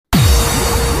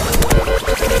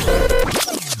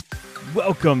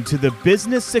Welcome to the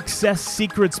Business Success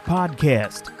Secrets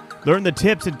Podcast. Learn the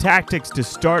tips and tactics to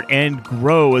start and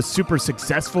grow a super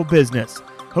successful business.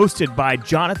 Hosted by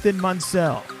Jonathan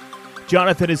Munsell.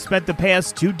 Jonathan has spent the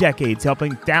past 2 decades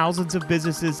helping thousands of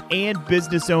businesses and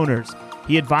business owners.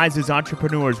 He advises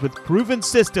entrepreneurs with proven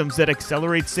systems that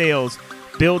accelerate sales,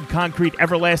 build concrete,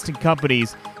 everlasting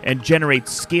companies, and generate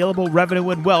scalable revenue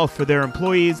and wealth for their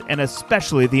employees and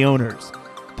especially the owners.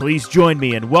 Please join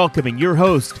me in welcoming your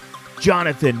host,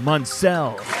 Jonathan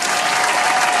Munsell.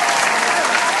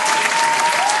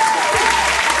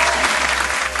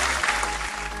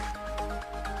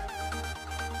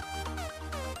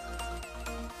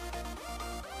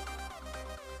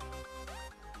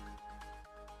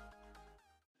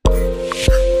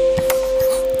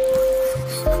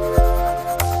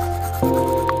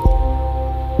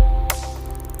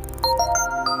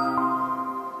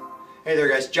 Hey there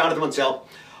guys, Jonathan Munsell.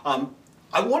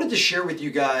 I wanted to share with you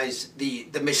guys the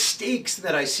mistakes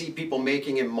that I see people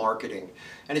making in marketing.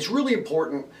 And it's really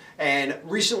important. And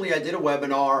recently I did a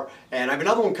webinar and I have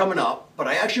another one coming up, but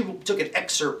I actually took an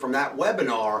excerpt from that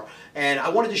webinar and I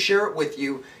wanted to share it with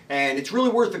you. And it's really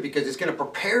worth it because it's going to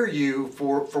prepare you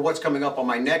for what's coming up on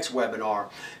my next webinar.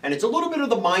 And it's a little bit of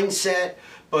the mindset,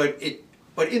 but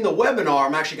in the webinar,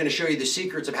 I'm actually going to show you the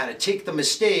secrets of how to take the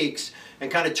mistakes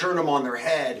and kind of turn them on their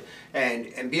head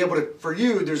and be able to, for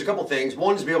you, there's a couple things.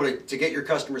 One is be able to get your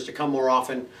customers to come more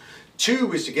often.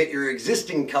 2 is to get your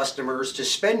existing customers to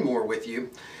spend more with you.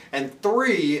 And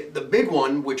 3, the big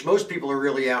one, which most people are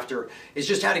really after, is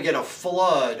just how to get a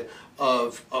flood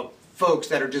of folks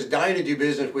that are just dying to do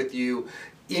business with you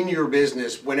in your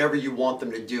business whenever you want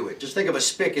them to do it. Just think of a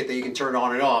spigot that you can turn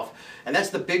on and off. And that's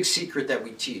the big secret that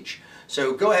we teach.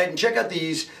 So go ahead and check out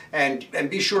these and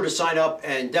be sure to sign up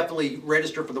and definitely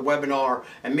register for the webinar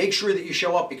and make sure that you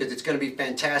show up because it's going to be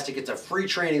fantastic. It's a free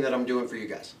training that I'm doing for you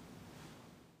guys.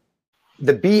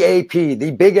 The BAP,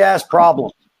 the big ass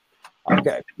problem.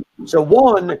 Okay. So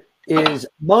one is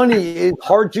money is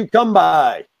hard to come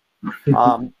by. We're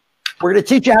going to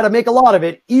teach you how to make a lot of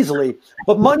it easily,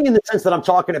 but money in the sense that I'm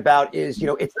talking about is,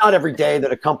 it's not every day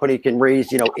that a company can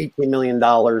raise, $18 million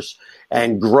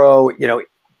and grow,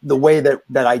 the way that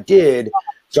I did.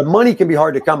 So money can be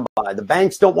hard to come by. The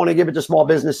banks don't want to give it to small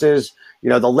businesses,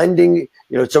 the lending,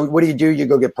 so what do? You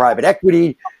go get private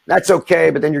equity. That's okay.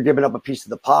 But then you're giving up a piece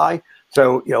of the pie.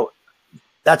 So,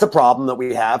 that's a problem that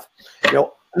we have.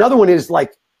 Another one is I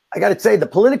got to say the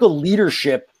political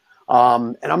leadership,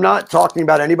 and I'm not talking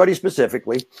about anybody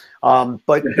specifically,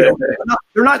 but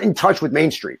they're not in touch with Main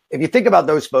Street. If you think about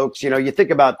those folks, you think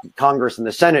about Congress and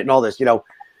the Senate and all this,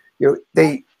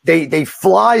 they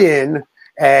fly in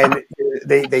and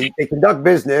they conduct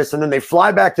business and then they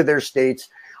fly back to their states.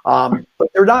 But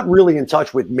they're not really in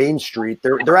touch with Main Street.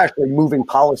 They're actually moving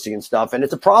policy and stuff. And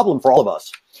it's a problem for all of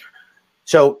us.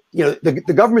 So,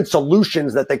 the government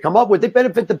solutions that they come up with, they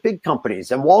benefit the big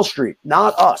companies and Wall Street,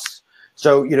 not us.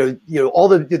 So, all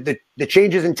the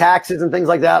changes in taxes and things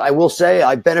like that, I will say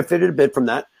I benefited a bit from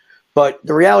that. But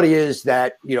the reality is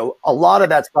that, a lot of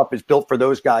that stuff is built for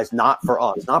those guys, not for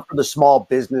us, not for the small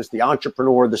business, the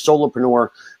entrepreneur, the solopreneur,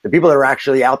 the people that are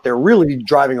actually out there really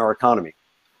driving our economy.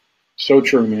 So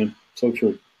true, man. So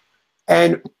true.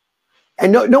 And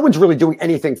no one's really doing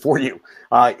anything for you.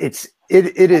 It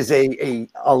is a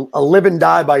live and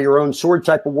die by your own sword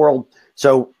type of world.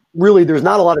 So really, there's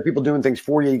not a lot of people doing things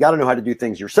for you. You got to know how to do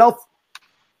things yourself.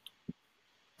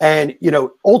 And,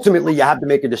 ultimately you have to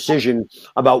make a decision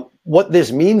about what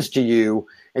this means to you.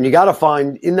 And you got to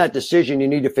find in that decision, you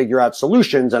need to figure out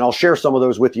solutions. And I'll share some of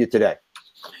those with you today.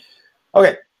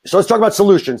 Okay. So let's talk about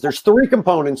solutions. There's 3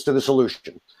 components to the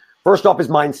solution. First off is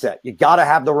mindset. You got to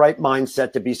have the right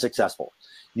mindset to be successful.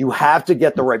 You have to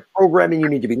get the right programming. You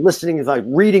need to be listening,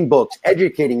 reading books,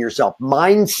 educating yourself.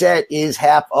 Mindset is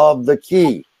half of the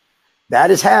key. That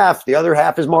is half. The other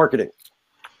half is marketing.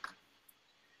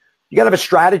 You got to have a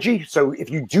strategy. So if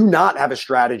you do not have a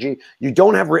strategy, you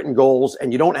don't have written goals,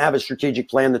 and you don't have a strategic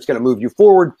plan that's going to move you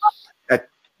forward,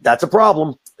 that's a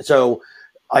problem. So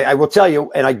I will tell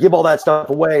you, and I give all that stuff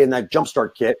away in that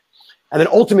Jumpstart kit. And then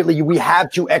ultimately, we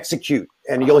have to execute.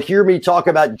 And you'll hear me talk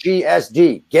about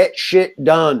GSD, get shit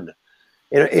done.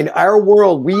 In our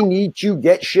world, we need to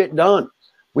get shit done.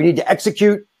 We need to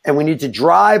execute, and we need to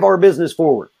drive our business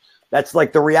forward. That's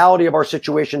like the reality of our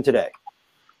situation today.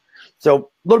 So a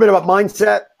little bit about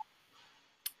mindset.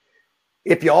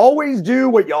 If you always do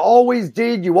what you always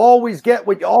did, you always get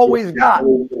what you always got.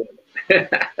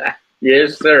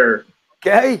 Yes, sir.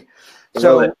 Okay.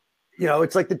 So,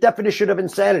 it's like the definition of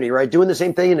insanity, right? Doing the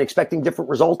same thing and expecting different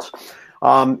results.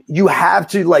 You have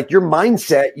to, your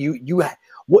mindset,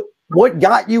 what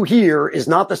got you here is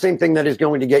not the same thing that is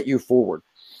going to get you forward.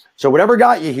 So whatever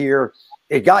got you here,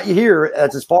 it got you here.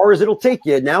 That's as far as it'll take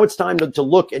you. Now it's time to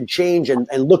look and change and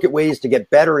look at ways to get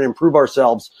better and improve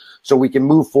ourselves so we can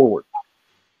move forward.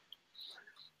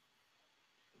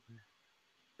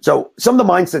 So some of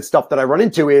the mindset stuff that I run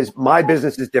into is my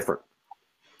business is different.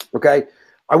 Okay.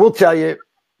 I will tell you,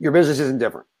 your business isn't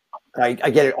different. I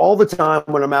get it all the time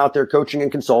when I'm out there coaching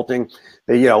and consulting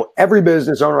that, every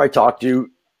business owner I talk to,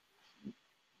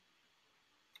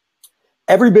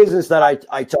 every business that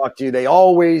I talk to, they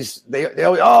always,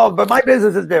 oh, but my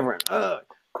business is different.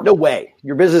 No way.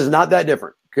 Your business is not that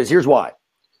different, because here's why.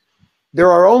 There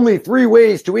are only 3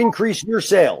 ways to increase your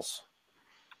sales.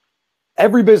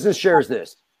 Every business shares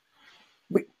this.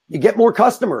 You get more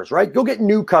customers, right? Go get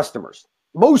new customers.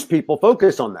 Most people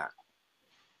focus on that.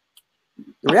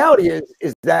 The reality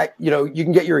is that, you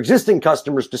can get your existing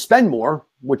customers to spend more,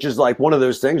 which is like one of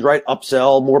those things, right?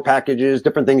 Upsell, more packages,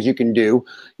 different things you can do,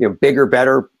 bigger,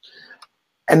 better.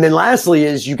 And then lastly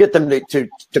is you get them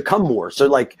to come more. So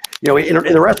like, in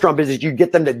the restaurant business, you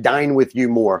get them to dine with you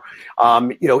more.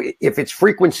 If it's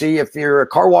frequency, if you're a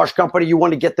car wash company, you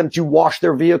want to get them to wash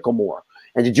their vehicle more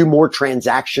and to do more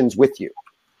transactions with you.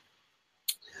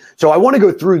 So I want to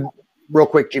go through real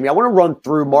quick, Jimmy. I want to run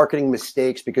through marketing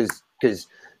mistakes because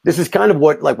this is kind of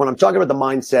what, like when I'm talking about the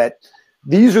mindset,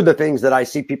 these are the things that I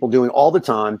see people doing all the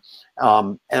time.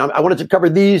 And I wanted to cover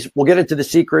these. We'll get into the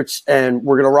secrets, and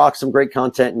we're going to rock some great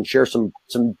content and share some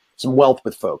wealth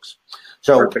with folks.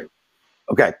 So, Perfect.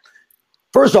 Okay.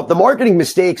 First off, the marketing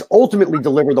mistakes ultimately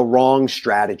deliver the wrong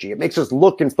strategy. It makes us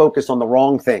look and focus on the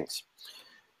wrong things.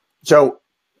 So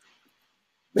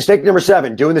mistake number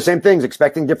 7, doing the same things,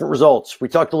 expecting different results. We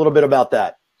talked a little bit about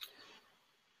that.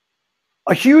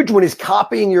 A huge one is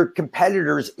copying your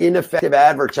competitors' ineffective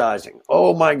advertising.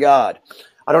 Oh my God.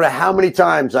 I don't know how many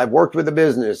times I've worked with a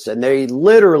business and they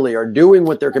literally are doing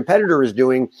what their competitor is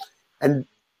doing. And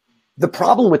the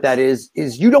problem with that is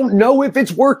you don't know if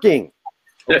it's working.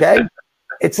 Okay.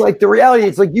 It's like the reality.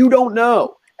 It's like, you don't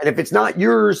know. And if it's not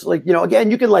yours, like, again,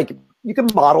 you can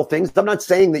model things. I'm not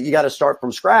saying that you got to start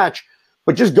from scratch,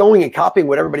 but just going and copying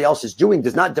what everybody else is doing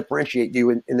does not differentiate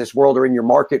you in this world or in your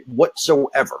market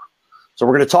whatsoever. So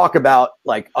we're going to talk about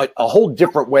like a whole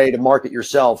different way to market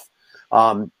yourself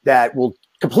that will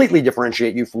completely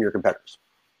differentiate you from your competitors.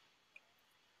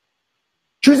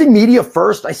 Choosing media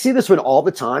first. I see this one all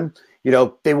the time.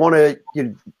 They want to,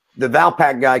 the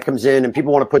Valpak guy comes in and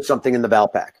people want to put something in the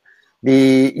Valpak.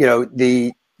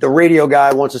 The radio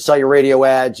guy wants to sell you radio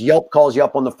ads. Yelp calls you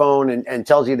up on the phone and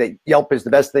tells you that Yelp is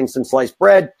the best thing since sliced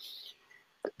bread.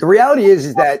 The reality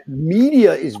is that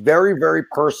media is very, very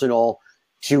personal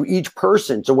to each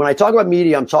person. So when I talk about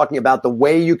media, I'm talking about the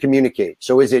way you communicate.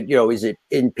 So is it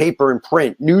in paper and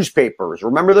print, newspapers?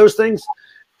 Remember those things?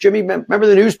 Jimmy, remember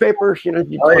the newspapers? Yeah.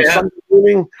 Sunday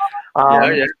morning.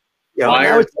 Yeah.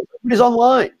 Now it's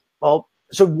online. Well,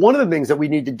 so one of the things that we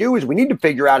need to do is we need to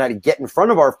figure out how to get in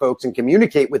front of our folks and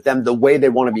communicate with them the way they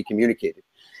want to be communicated.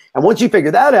 And once you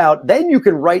figure that out, then you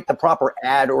can write the proper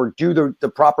ad or do the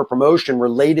proper promotion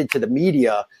related to the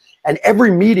media. And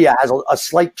every media has a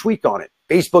slight tweak on it.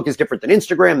 Facebook is different than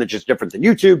Instagram. They're just different than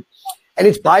YouTube. And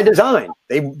it's by design.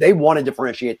 They want to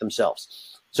differentiate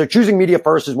themselves. So choosing media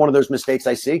first is one of those mistakes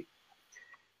I see.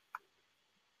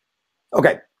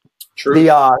 Okay. True.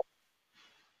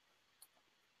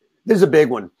 This is a big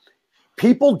one.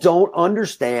 People don't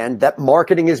understand that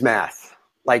marketing is math.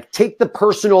 Like, take the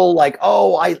personal, like,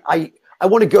 oh, I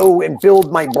want to go and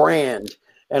build my brand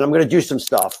and I'm going to do some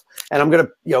stuff and I'm going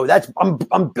to,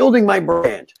 I'm building my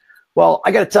brand. Well,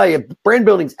 I got to tell you, brand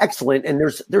building is excellent. And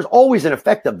there's always an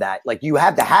effect of that. Like, you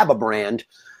have to have a brand,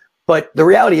 but the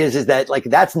reality is that like,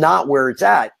 that's not where it's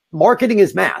at. Marketing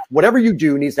is math. Whatever you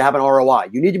do needs to have an ROI.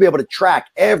 You need to be able to track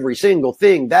every single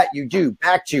thing that you do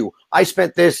back to, I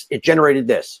spent this, it generated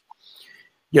this.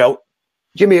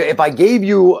 Jimmy, if I gave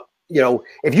you,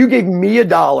 if you gave me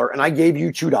 $1 and I gave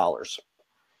you $2,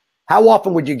 how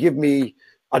often would you give me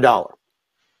 $1?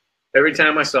 Every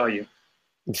time I saw you.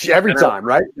 Every time,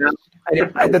 right? Yeah.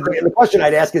 The question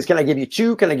I'd ask is, can I give you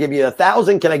 2? Can I give you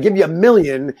 1,000? Can I give you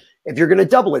 1,000,000 if you're going to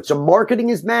double it? So marketing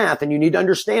is math, and you need to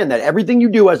understand that everything you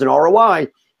do has an ROI,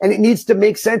 and it needs to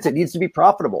make sense. It needs to be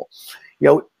profitable.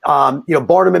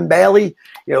 Barnum and Bailey,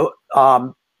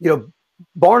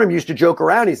 Barnum used to joke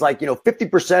around. He's like,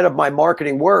 50% of my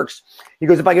marketing works. He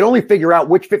goes, if I could only figure out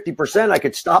which 50%, I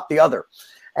could stop the other.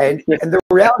 And the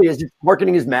reality is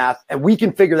marketing is math, and we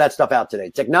can figure that stuff out today.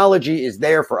 Technology is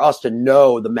there for us to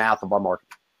know the math of our marketing.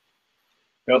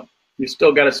 Yep. You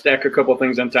still got to stack a couple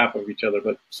things on top of each other,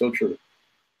 but so true.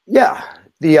 Yeah.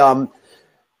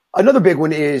 Another big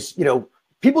one is,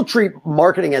 people treat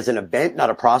marketing as an event, not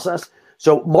a process.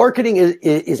 So marketing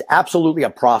is absolutely a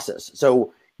process.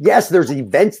 So yes, there's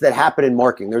events that happen in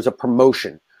marketing. There's a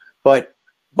promotion, but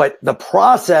the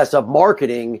process of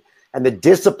marketing and the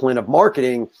discipline of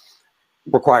marketing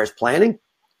requires planning.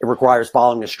 It requires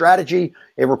following a strategy.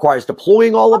 It requires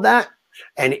deploying all of that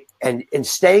and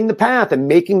staying the path and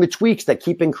making the tweaks that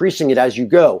keep increasing it as you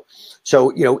go.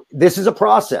 So, this is a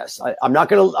process. I'm not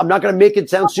gonna make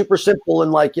it sound super simple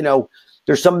and like,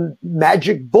 there's some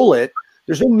magic bullet.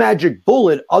 There's no magic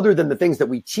bullet other than the things that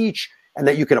we teach and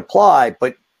that you can apply.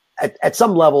 But at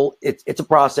some level, it's a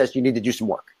process. You need to do some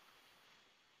work.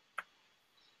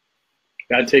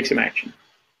 Got to take some action.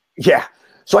 Yeah.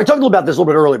 So I talked about this a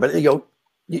little bit earlier, but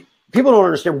people don't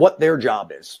understand what their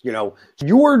job is.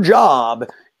 Your job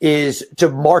is to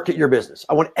market your business.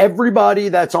 I want everybody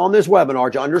that's on this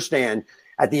webinar to understand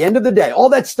at the end of the day, all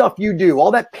that stuff you do,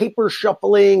 all that paper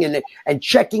shuffling and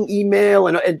checking email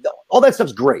and all that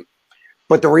stuff's great.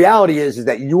 But the reality is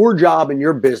that your job in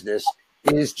your business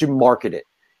is to market it.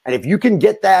 And if you can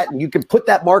get that and you can put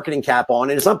that marketing cap on,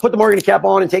 and it's not put the marketing cap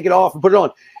on and take it off and put it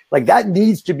on, like that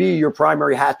needs to be your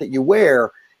primary hat that you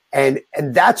wear. And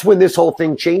that's when this whole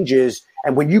thing changes.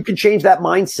 And when you can change that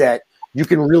mindset, you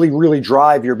can really, really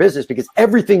drive your business, because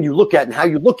everything you look at and how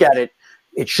you look at it,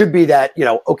 it should be that,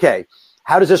 okay,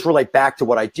 how does this relate back to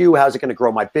what I do? How's it going to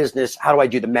grow my business? How do I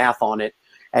do the math on it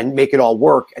and make it all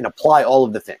work and apply all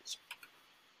of the things?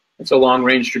 It's a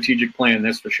long-range strategic plan,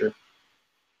 that's for sure.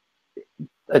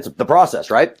 It's the process,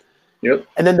 right? Yep.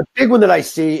 And then the big one that I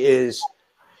see is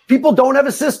people don't have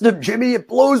a system, Jimmy. It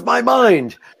blows my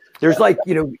mind. There's like,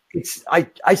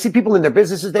 I see people in their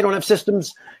businesses, they don't have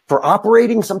systems for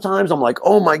operating. Sometimes I'm like,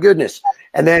 oh my goodness.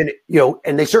 And then,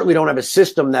 and they certainly don't have a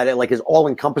system that is all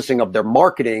encompassing of their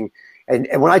marketing. And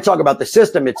when I talk about the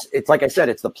system, it's like I said,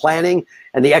 it's the planning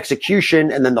and the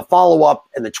execution and then the follow-up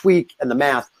and the tweak and the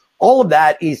math. All of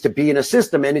that needs to be in a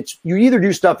system. And you either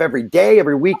do stuff every day,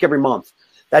 every week, every month.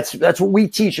 That's what we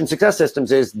teach in Success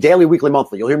Systems is daily, weekly,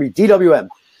 monthly. You'll hear me DWM.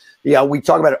 Yeah, we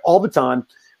talk about it all the time.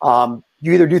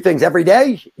 You either do things every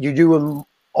day, you do them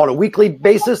on a weekly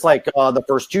basis, like the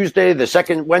first Tuesday, the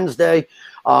second Wednesday,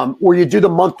 or you do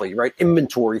them monthly, right?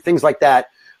 Inventory, things like that,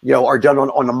 are done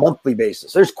on a monthly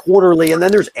basis. There's quarterly and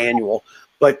then there's annual,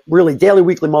 but really daily,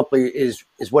 weekly, monthly is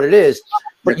what it is.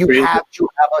 But you have to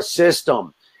have a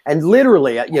system. And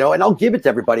literally, and I'll give it to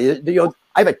everybody.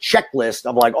 I have a checklist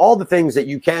of like all the things that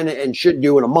you can and should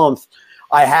do in a month.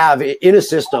 I have in a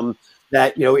system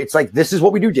that, it's like, this is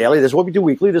what we do daily. This is what we do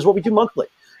weekly. This is what we do monthly.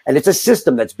 And it's a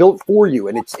system that's built for you.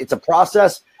 And it's a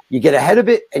process. You get ahead of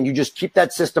it and you just keep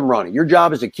that system running. Your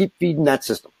job is to keep feeding that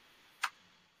system.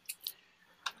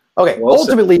 Okay. Well,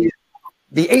 ultimately,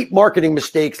 the 8 marketing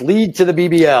mistakes lead to the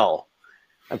BBL.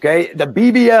 Okay. The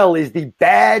BBL is the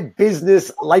bad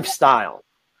business lifestyle.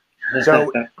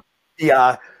 So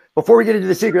before we get into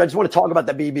the secret, I just want to talk about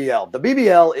the BBL. The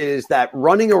BBL is that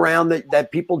running around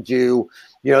that people do.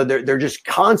 They're just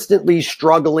constantly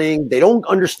struggling. They don't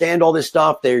understand all this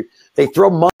stuff. They throw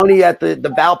money at the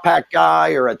Valpak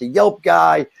guy or at the Yelp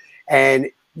guy, and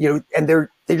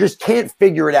they just can't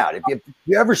figure it out. If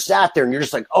you ever sat there and you're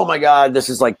just like, oh my God, this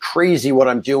is like crazy what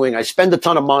I'm doing. I spend a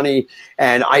ton of money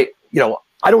and I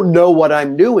don't know what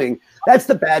I'm doing. That's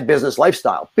the bad business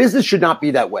lifestyle. Business should not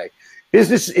be that way.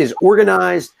 Business is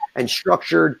organized and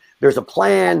structured. There's a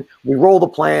plan. We roll the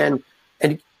plan.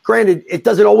 And granted, it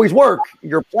doesn't always work,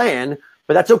 your plan,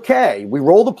 but that's okay. We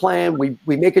roll the plan. We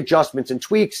make adjustments and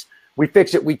tweaks. We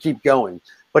fix it. We keep going.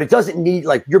 But it doesn't need,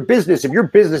 like, your business. If your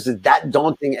business is that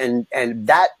daunting and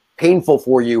that painful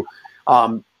for you,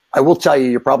 I will tell you,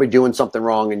 you're probably doing something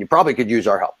wrong and you probably could use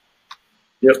our help.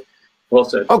 Yep. Well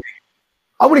said. Okay.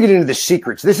 I want to get into the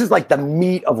secrets. This is like the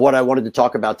meat of what I wanted to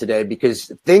talk about today,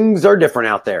 because things are different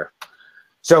out there.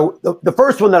 So the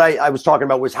first one that I was talking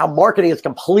about was how marketing has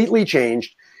completely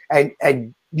changed, and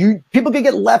people can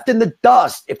get left in the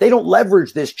dust if they don't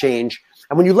leverage this change.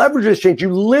 And when you leverage this change,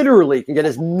 you literally can get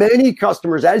as many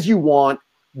customers as you want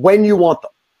when you want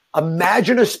them.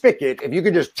 Imagine a spigot. If you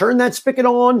could just turn that spigot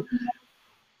on,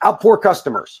 outpour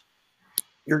customers.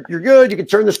 You're good. You can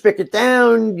turn the spigot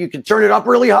down. You can turn it up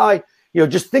really high.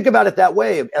 Just think about it that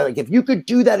way. Like, if you could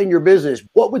do that in your business,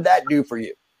 what would that do for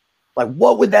you? Like,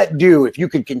 what would that do if you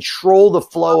could control the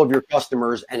flow of your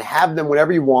customers and have them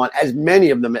whenever you want, as many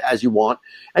of them as you want?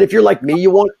 And if you're like me, you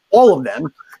want all of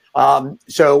them.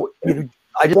 So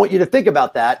I just want you to think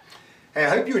about that. Hey, I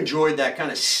hope you enjoyed that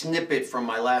kind of snippet from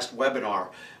my last webinar.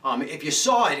 If you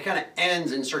saw it, it kind of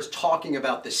ends and starts talking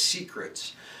about the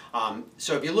secrets.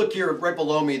 So if you look here right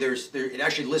below me, it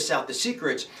actually lists out the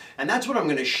secrets, and that's what I'm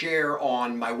going to share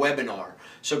on my webinar.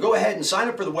 So go ahead and sign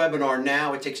up for the webinar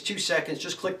now. It takes 2 seconds.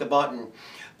 Just click the button.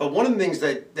 But one of the things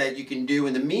that you can do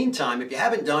in the meantime, if you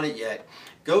haven't done it yet,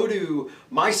 go to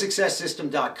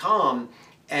mysuccesssystem.com,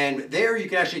 and there you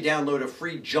can actually download a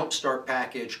free jumpstart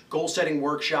package, goal setting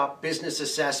workshop, business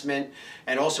assessment,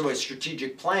 and also a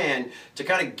strategic plan to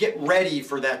kind of get ready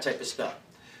for that type of stuff.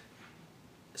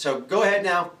 So go ahead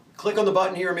now, click on the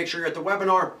button here, make sure you're at the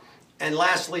webinar, and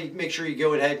lastly, make sure you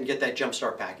go ahead and get that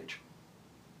jumpstart package.